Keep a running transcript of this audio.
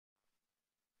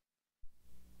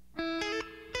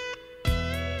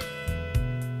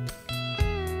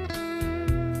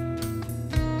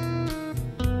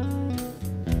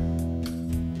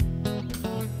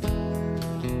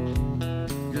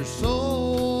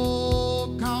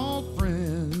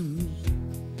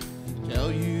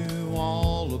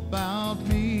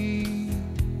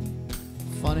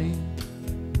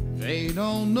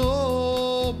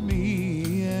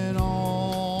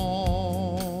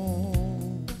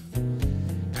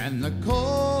and the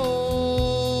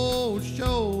cold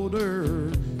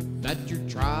shoulder that you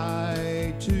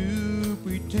try to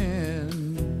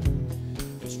pretend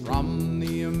is from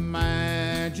the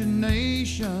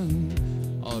imagination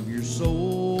of your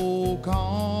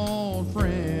so-called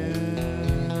friends.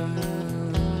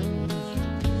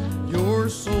 Your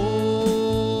so-called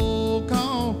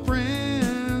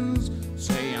friends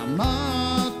say I'm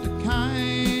not the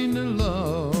kind of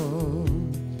love,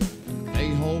 and they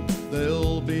hope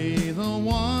they'll be the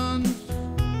ones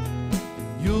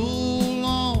you'll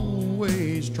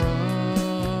always trust.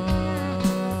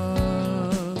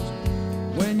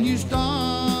 When you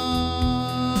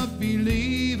stop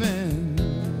believing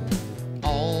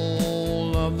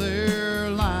all of their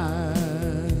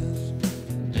lies,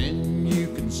 then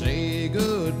you can say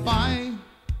goodbye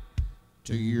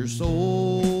to your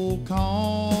so-called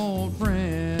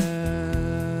friends.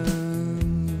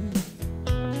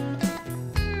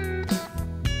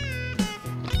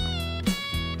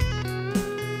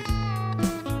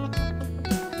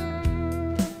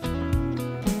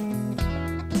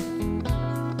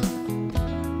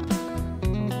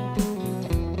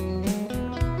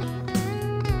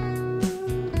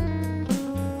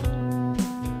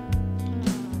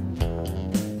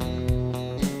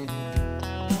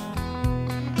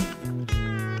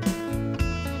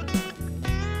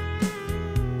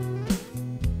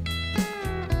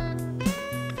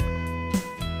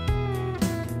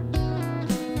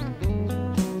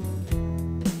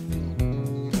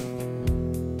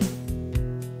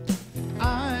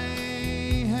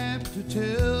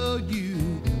 Tell you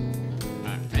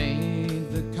I ain't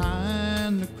the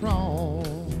kind to crawl,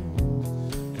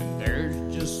 and there's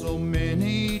just so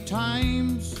many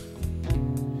times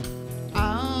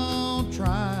I'll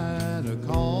try to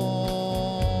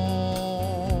call.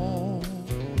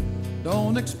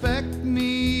 Don't expect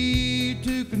me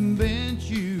to convince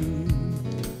you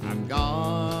I've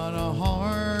got a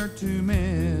heart to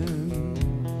mend.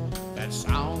 That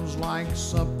sounds like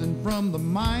something from the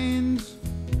minds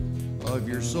of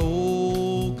your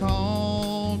so-called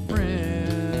friends.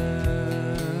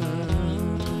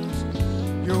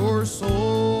 Your so